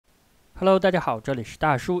Hello， 大家好，这里是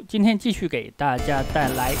大叔，今天继续给大家带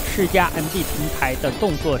来世嘉MD 平台的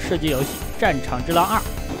动作射击游戏《战场之狼2》。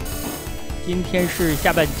今天是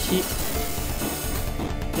下半期，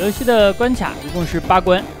游戏的关卡一共是8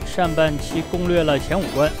关，上半期攻略了前5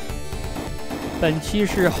关，本期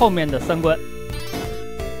是后面的3关。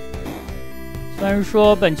虽然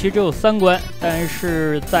说本期只有3关，但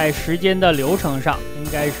是在时间的流程上，应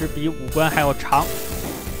该是比5关还要长，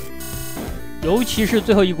尤其是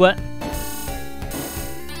最后1关。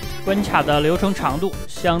 关卡的流程长度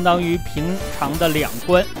相当于平常的2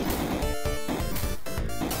关。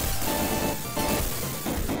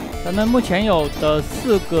咱们目前有的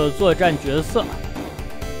4个作战角色，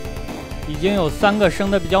已经有3个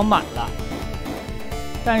升得比较满了，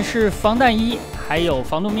但是防弹衣还有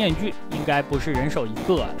防毒面具应该不是人手1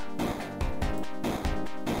个的，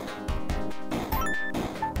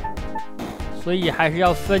所以还是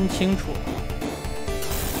要分清楚。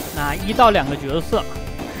那1到2个角色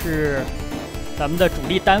是咱们的主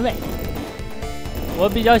力单位，我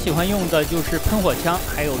比较喜欢用的就是喷火枪，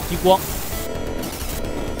还有激光。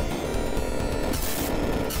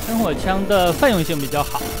喷火枪的泛用性比较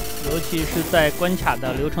好，尤其是在关卡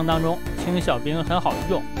的流程当中，清小兵很好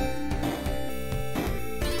用。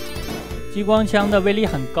激光枪的威力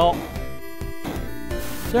很高，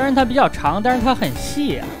虽然它比较长，但是它很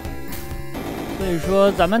细啊。 所以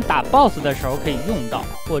说，咱们打 BOSS 的时候可以用到，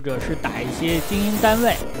或者是打一些精英单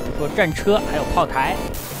位，比如说战车，还有炮台。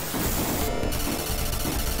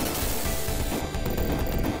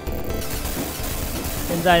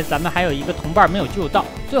现在咱们还有一个同伴没有救到，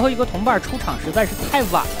最后一个同伴出场实在是太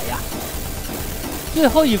晚了呀，最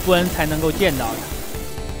后1关才能够见到他，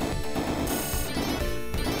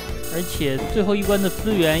而且最后1关的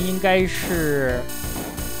资源应该是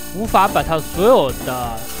无法把他所有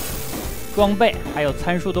的 装备还有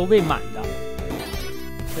参数都喂满的，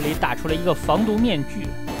这里打出了一个防毒面具。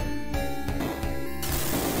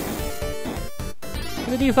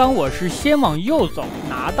这个地方我是先往右走，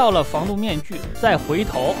拿到了防毒面具，再回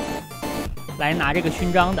头来拿这个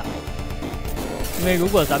勋章的。因为如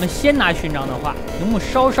果咱们先拿勋章的话，屏幕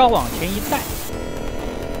稍稍往前一带，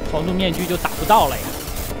防毒面具就打不到了呀。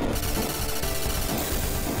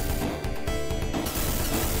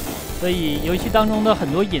 所以游戏当中的很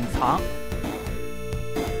多隐藏，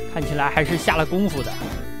看起来还是下了功夫的。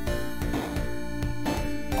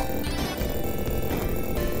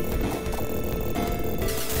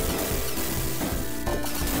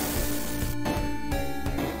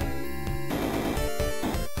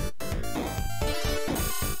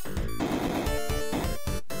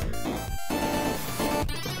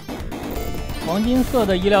黄金色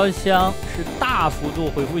的医疗箱是大幅度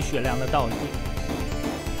恢复血量的道具。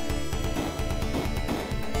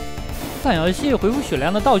 这款游戏恢复血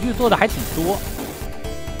量的道具做的还挺多，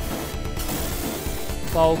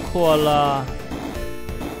包括了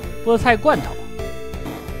菠菜罐头、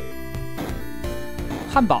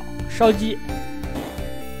汉堡、烧鸡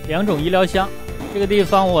2种医疗箱。这个地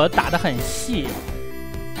方我打得很细，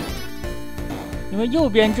因为右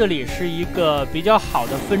边这里是一个比较好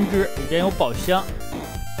的分支，里边有宝箱，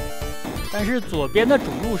但是左边的主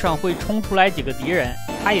路上会冲出来几个敌人，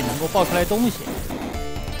他也能够爆出来东西。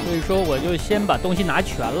 所以说，我就先把东西拿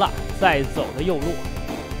全了，再走的右路。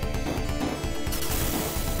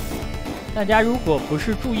大家如果不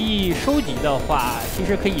是注意收集的话，其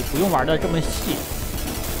实可以不用玩的这么细。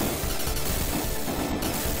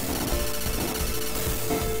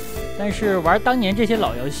但是玩当年这些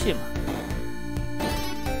老游戏嘛，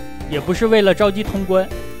也不是为了着急通关。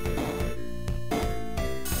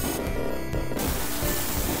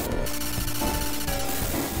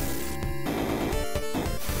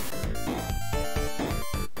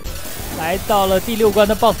 来到了第6关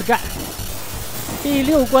的 BOSS 战，第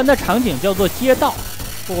6关的场景叫做街道，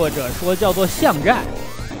或者说叫做巷战，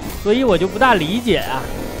所以我就不大理解啊，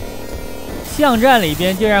巷战里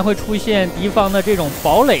边竟然会出现敌方的这种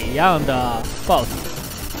堡垒一样的 BOSS。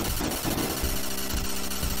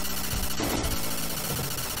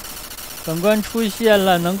本关出现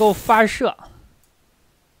了能够发射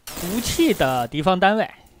毒气的敌方单位。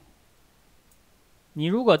 你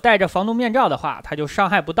如果戴着防毒面罩的话，它就伤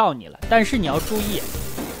害不到你了。但是你要注意，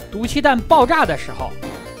毒气弹爆炸的时候，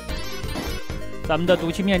咱们的毒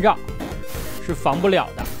气面罩是防不了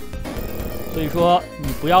的。所以说，你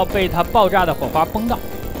不要被它爆炸的火花崩到。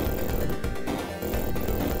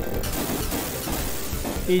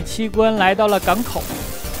第7关来到了港口，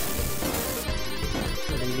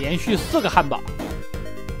这里连续4个汉堡。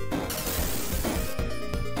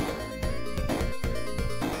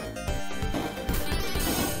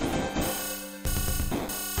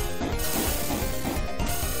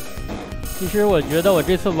其实我觉得我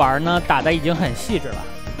这次玩呢，打的已经很细致了，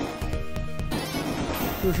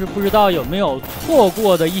就是不知道有没有错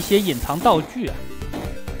过的一些隐藏道具啊。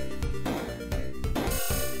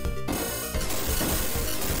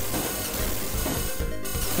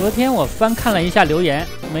昨天我翻看了一下留言，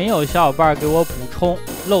没有小伙伴给我补充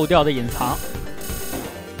漏掉的隐藏，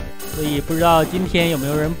所以不知道今天有没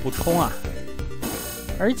有人补充啊。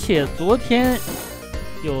而且昨天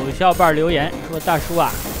有小伙伴留言说：“大叔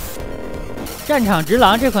啊，战场之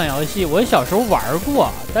狼这款游戏我小时候玩过，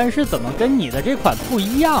但是怎么跟你的这款不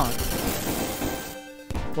一样？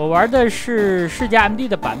我玩的是世嘉MD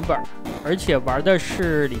的版本，而且玩的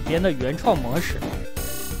是里边的原创模式。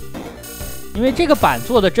因为这个版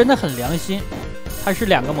做的真的很良心，它是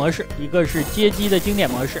2个模式，一个是街机的经典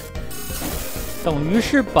模式，等于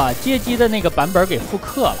是把街机的那个版本给复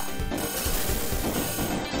刻了。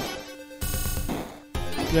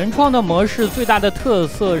原创的模式最大的特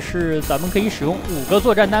色是咱们可以使用5个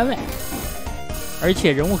作战单位，而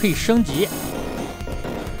且人物可以升级，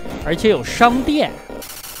而且有商店。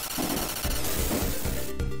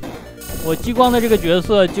我激光的这个角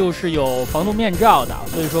色就是有防毒面罩的，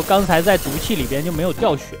所以说刚才在毒气里边就没有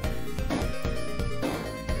掉血。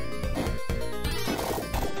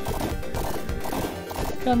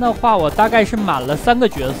这样的话，我大概是满了3个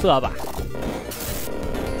角色吧。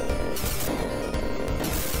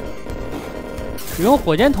使用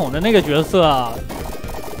火箭筒的那个角色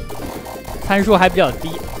参数还比较低，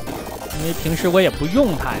因为平时我也不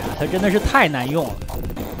用它呀，它真的是太难用了。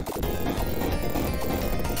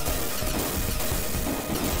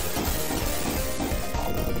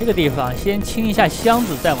这个地方先清一下箱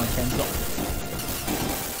子，再往前走。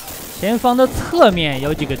前方的侧面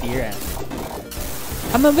有几个敌人，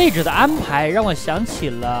他们位置的安排让我想起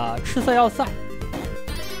了赤色要塞。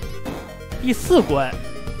第4关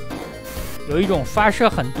有一种发射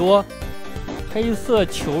很多黑色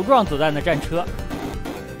球状子弹的战车，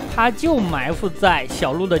它就埋伏在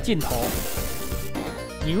小路的尽头。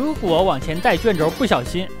你如果往前带卷轴不小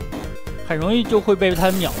心，很容易就会被它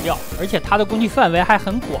秒掉，而且它的攻击范围还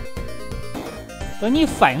很广。等你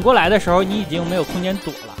反应过来的时候，你已经没有空间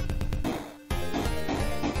躲了。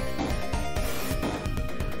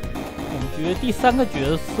感觉第3个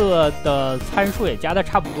角色的参数也加的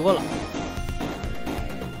差不多了，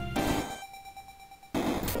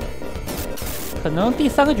可能第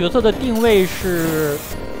3个角色的定位是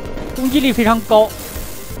攻击力非常高，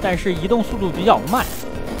但是移动速度比较慢，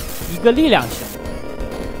一个力量型。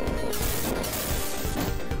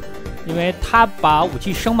因为它把武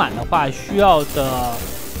器升满的话，需要的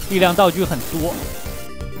力量道具很多，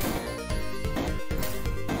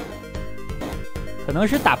可能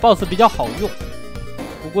是打 BOSS 比较好用，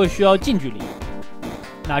不过需要近距离。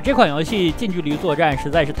那这款游戏近距离作战实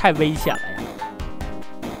在是太危险了呀！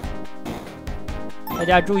大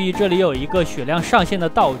家注意，这里有一个血量上限的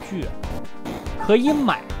道具，可以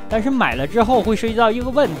买，但是买了之后会涉及到一个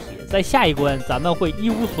问题，在下一关咱们会一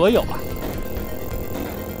无所有啊。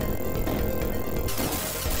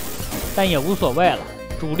但也无所谓了，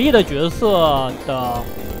主力的角色的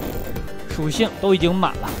属性都已经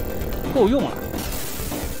满了，够用了。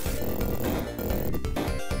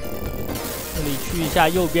这里去一下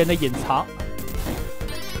右边的隐藏，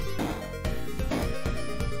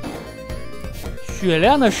血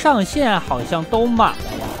量的上限好像都满了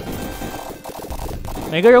呀。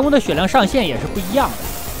每个人物的血量上限也是不一样的。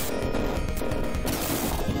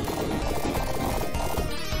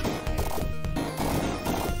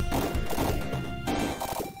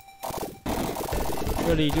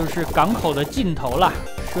这里就是港口的尽头了，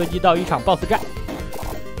涉及到一场 BOSS 战。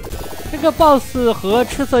这个 BOSS 和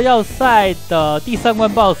赤色要塞的第3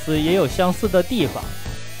关 BOSS 也有相似的地方。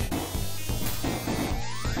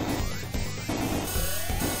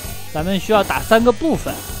咱们需要打3个部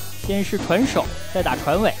分，先是船首，再打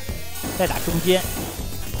船尾，再打中间。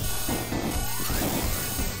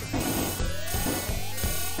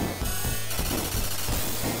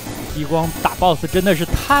激光打 BOSS 真的是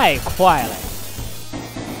太快了呀！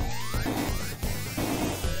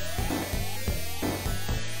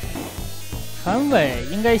船尾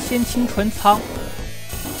应该先清船舱，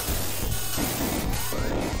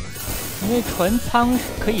因为船舱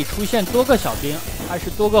可以出现多个小兵，它是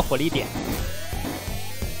多个火力点，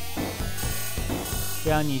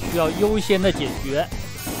这样你需要优先的解决。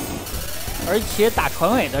而且打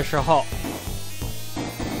船尾的时候，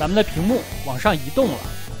咱们的屏幕往上移动了，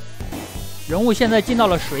人物现在进到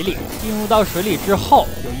了水里，进入到水里之后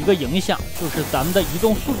有一个影响，就是咱们的移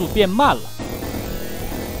动速度变慢了。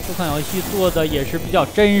这款游戏做的也是比较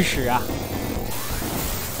真实啊，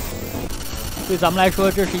对咱们来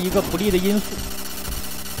说这是一个不利的因素。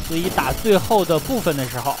所以打最后的部分的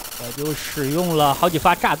时候，我就使用了好几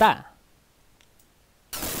发炸弹。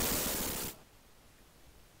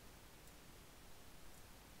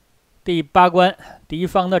第8关，敌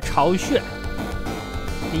方的巢穴，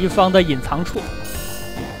敌方的隐藏处。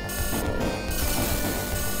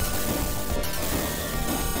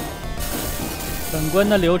本关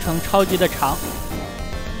的流程超级的长，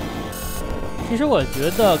其实我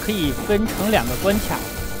觉得可以分成2个关卡，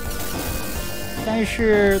但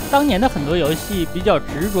是当年的很多游戏比较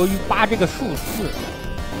执着于8这个数字，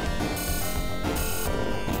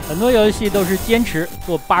很多游戏都是坚持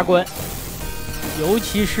做8关。尤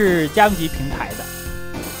其是家用机平台的，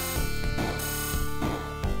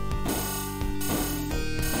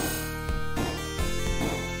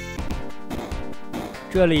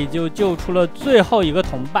这里就救出了最后一个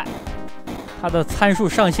同伴，他的参数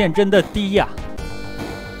上限真的低呀，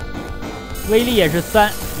威力也是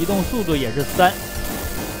3，移动速度也是3，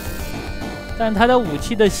但他的武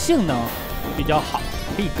器的性能比较好，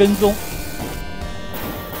可以跟踪。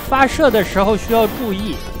发射的时候需要注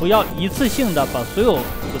意，不要一次性的把所有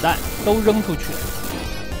子弹都扔出去，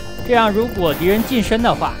这样如果敌人近身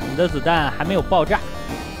的话，你的子弹还没有爆炸，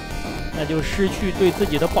那就失去对自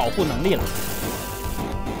己的保护能力了。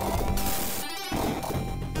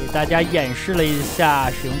给大家演示了一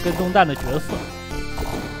下使用跟踪弹的角色。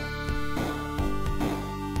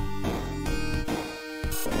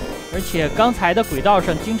而且刚才的轨道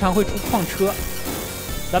上经常会出矿车，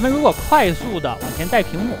咱们如果快速的往前带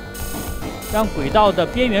屏幕，让轨道的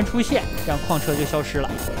边缘出现，这样矿车就消失了，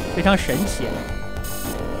非常神奇。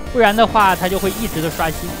不然的话，它就会一直的刷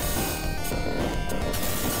新。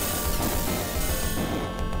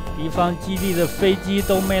敌方基地的飞机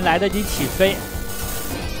都没来得及起飞，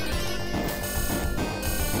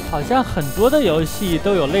好像很多的游戏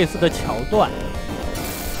都有类似的桥段，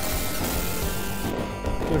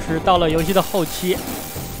就是到了游戏的后期，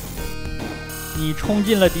你冲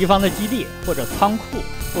进了敌方的基地或者仓库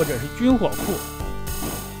或者是军火库，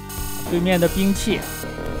对面的兵器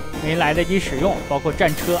没来得及使用，包括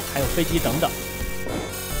战车还有飞机等等，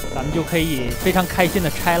咱们就可以非常开心的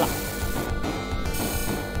拆了。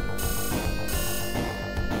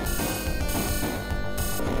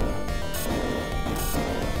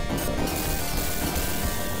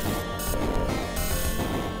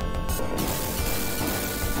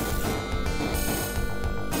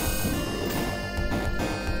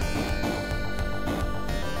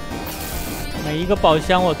每一个宝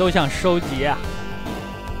箱我都想收集啊！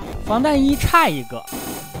防弹衣差一个，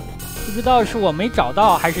不知道是我没找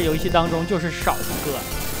到，还是游戏当中就是少一个。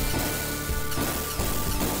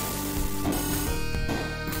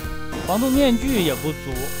防毒面具也不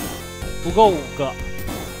足，不够5个。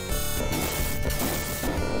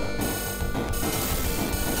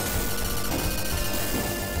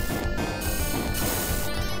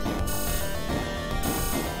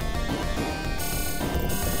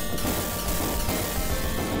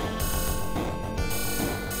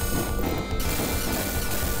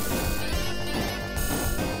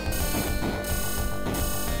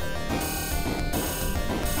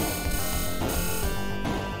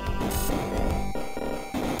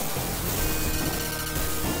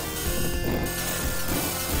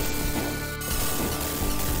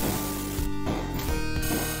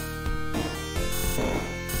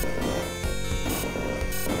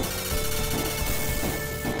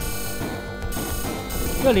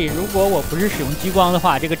这里如果我不是使用激光的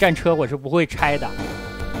话，这个战车我是不会拆的，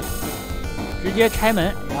直接拆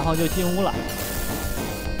门，然后就进屋了。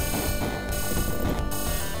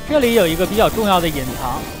这里有一个比较重要的隐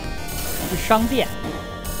藏，是商店，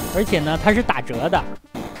而且呢它是打折的，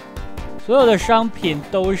所有的商品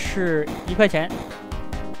都是1块钱。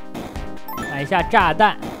买下炸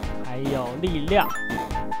弹，还有力量、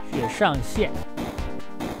血上限。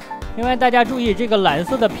另外大家注意这个蓝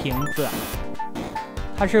色的瓶子，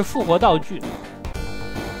它是复活道具，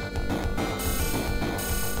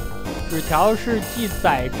纸条是记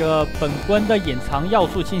载着本关的隐藏要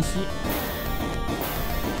素信息。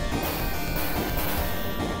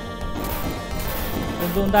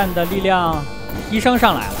跟踪弹的力量提升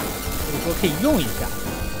上来了，所以说可以用一下。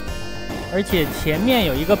而且前面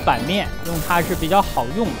有一个版面，用它是比较好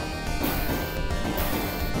用的。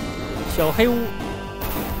小黑屋。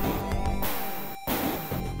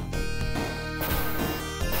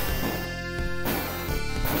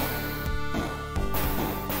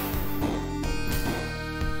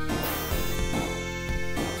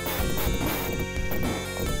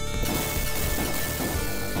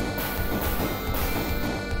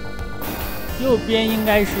右边应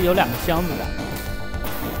该是有2个箱子的，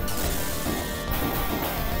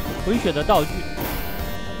回血的道具。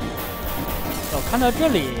我看到这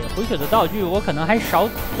里回血的道具，我可能还少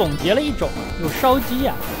总结了一种，有烧鸡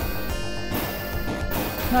啊，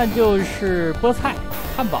那就是菠菜、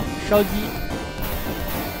汉堡、烧鸡，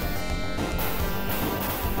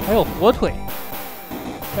还有火腿，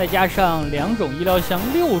再加上2种医疗箱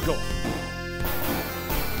，6种。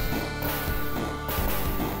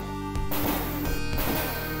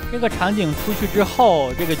这个场景出去之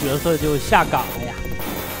后，这个角色就下岗了呀。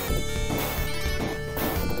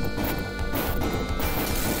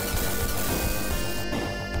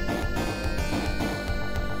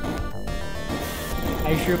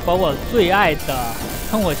还是把我最爱的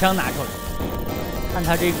喷火枪拿出来，看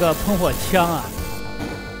它这个喷火枪啊，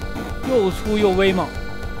又粗又威猛，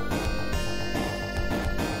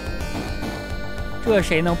这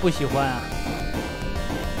谁能不喜欢啊？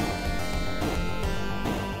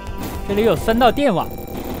这里有3道电网，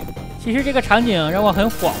其实这个场景让我很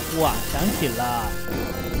恍惚啊，想起了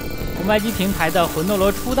红白机平台的魂斗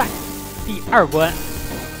罗初代第2关。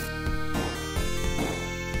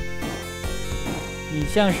你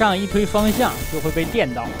向上一推方向就会被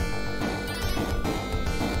电到。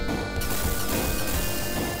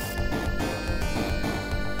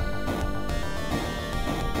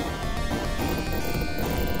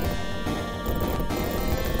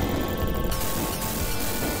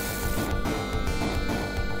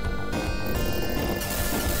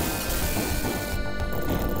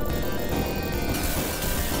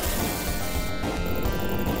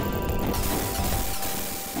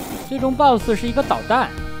最终 BOSS 是一个导弹，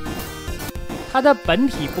它的本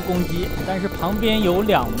体不攻击，但是旁边有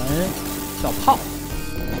2门小炮，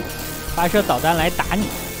发射导弹来打你。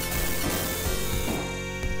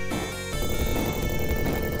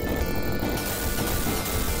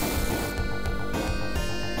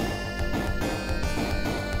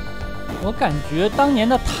我感觉当年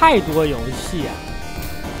的太多游戏啊，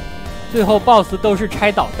最后 BOSS 都是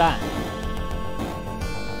拆导弹。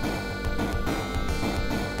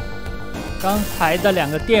刚才的2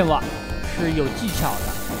个电网是有技巧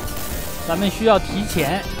的，咱们需要提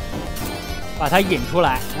前把它引出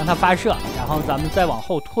来，让它发射，然后咱们再往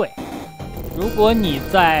后退。如果你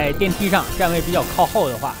在电梯上站位比较靠后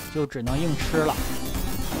的话，就只能硬吃了，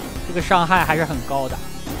这个伤害还是很高的。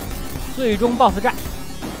最终 BOSS 战，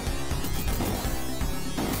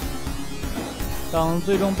等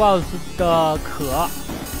最终 BOSS 的壳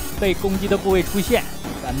被攻击的部位出现，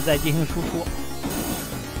咱们再进行输出。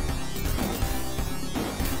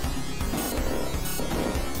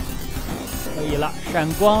可以了，闪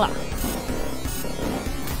光了，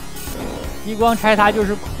激光拆它就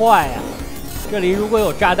是快呀！这里如果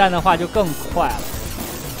有炸弹的话就更快了。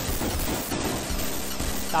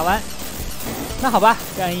打完，那好吧，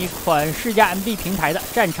这样一款世嘉MD 平台的《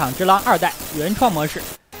战场之狼2代》原创模式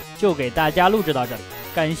就给大家录制到这里，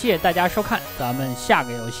感谢大家收看，咱们下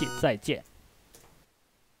个游戏再见。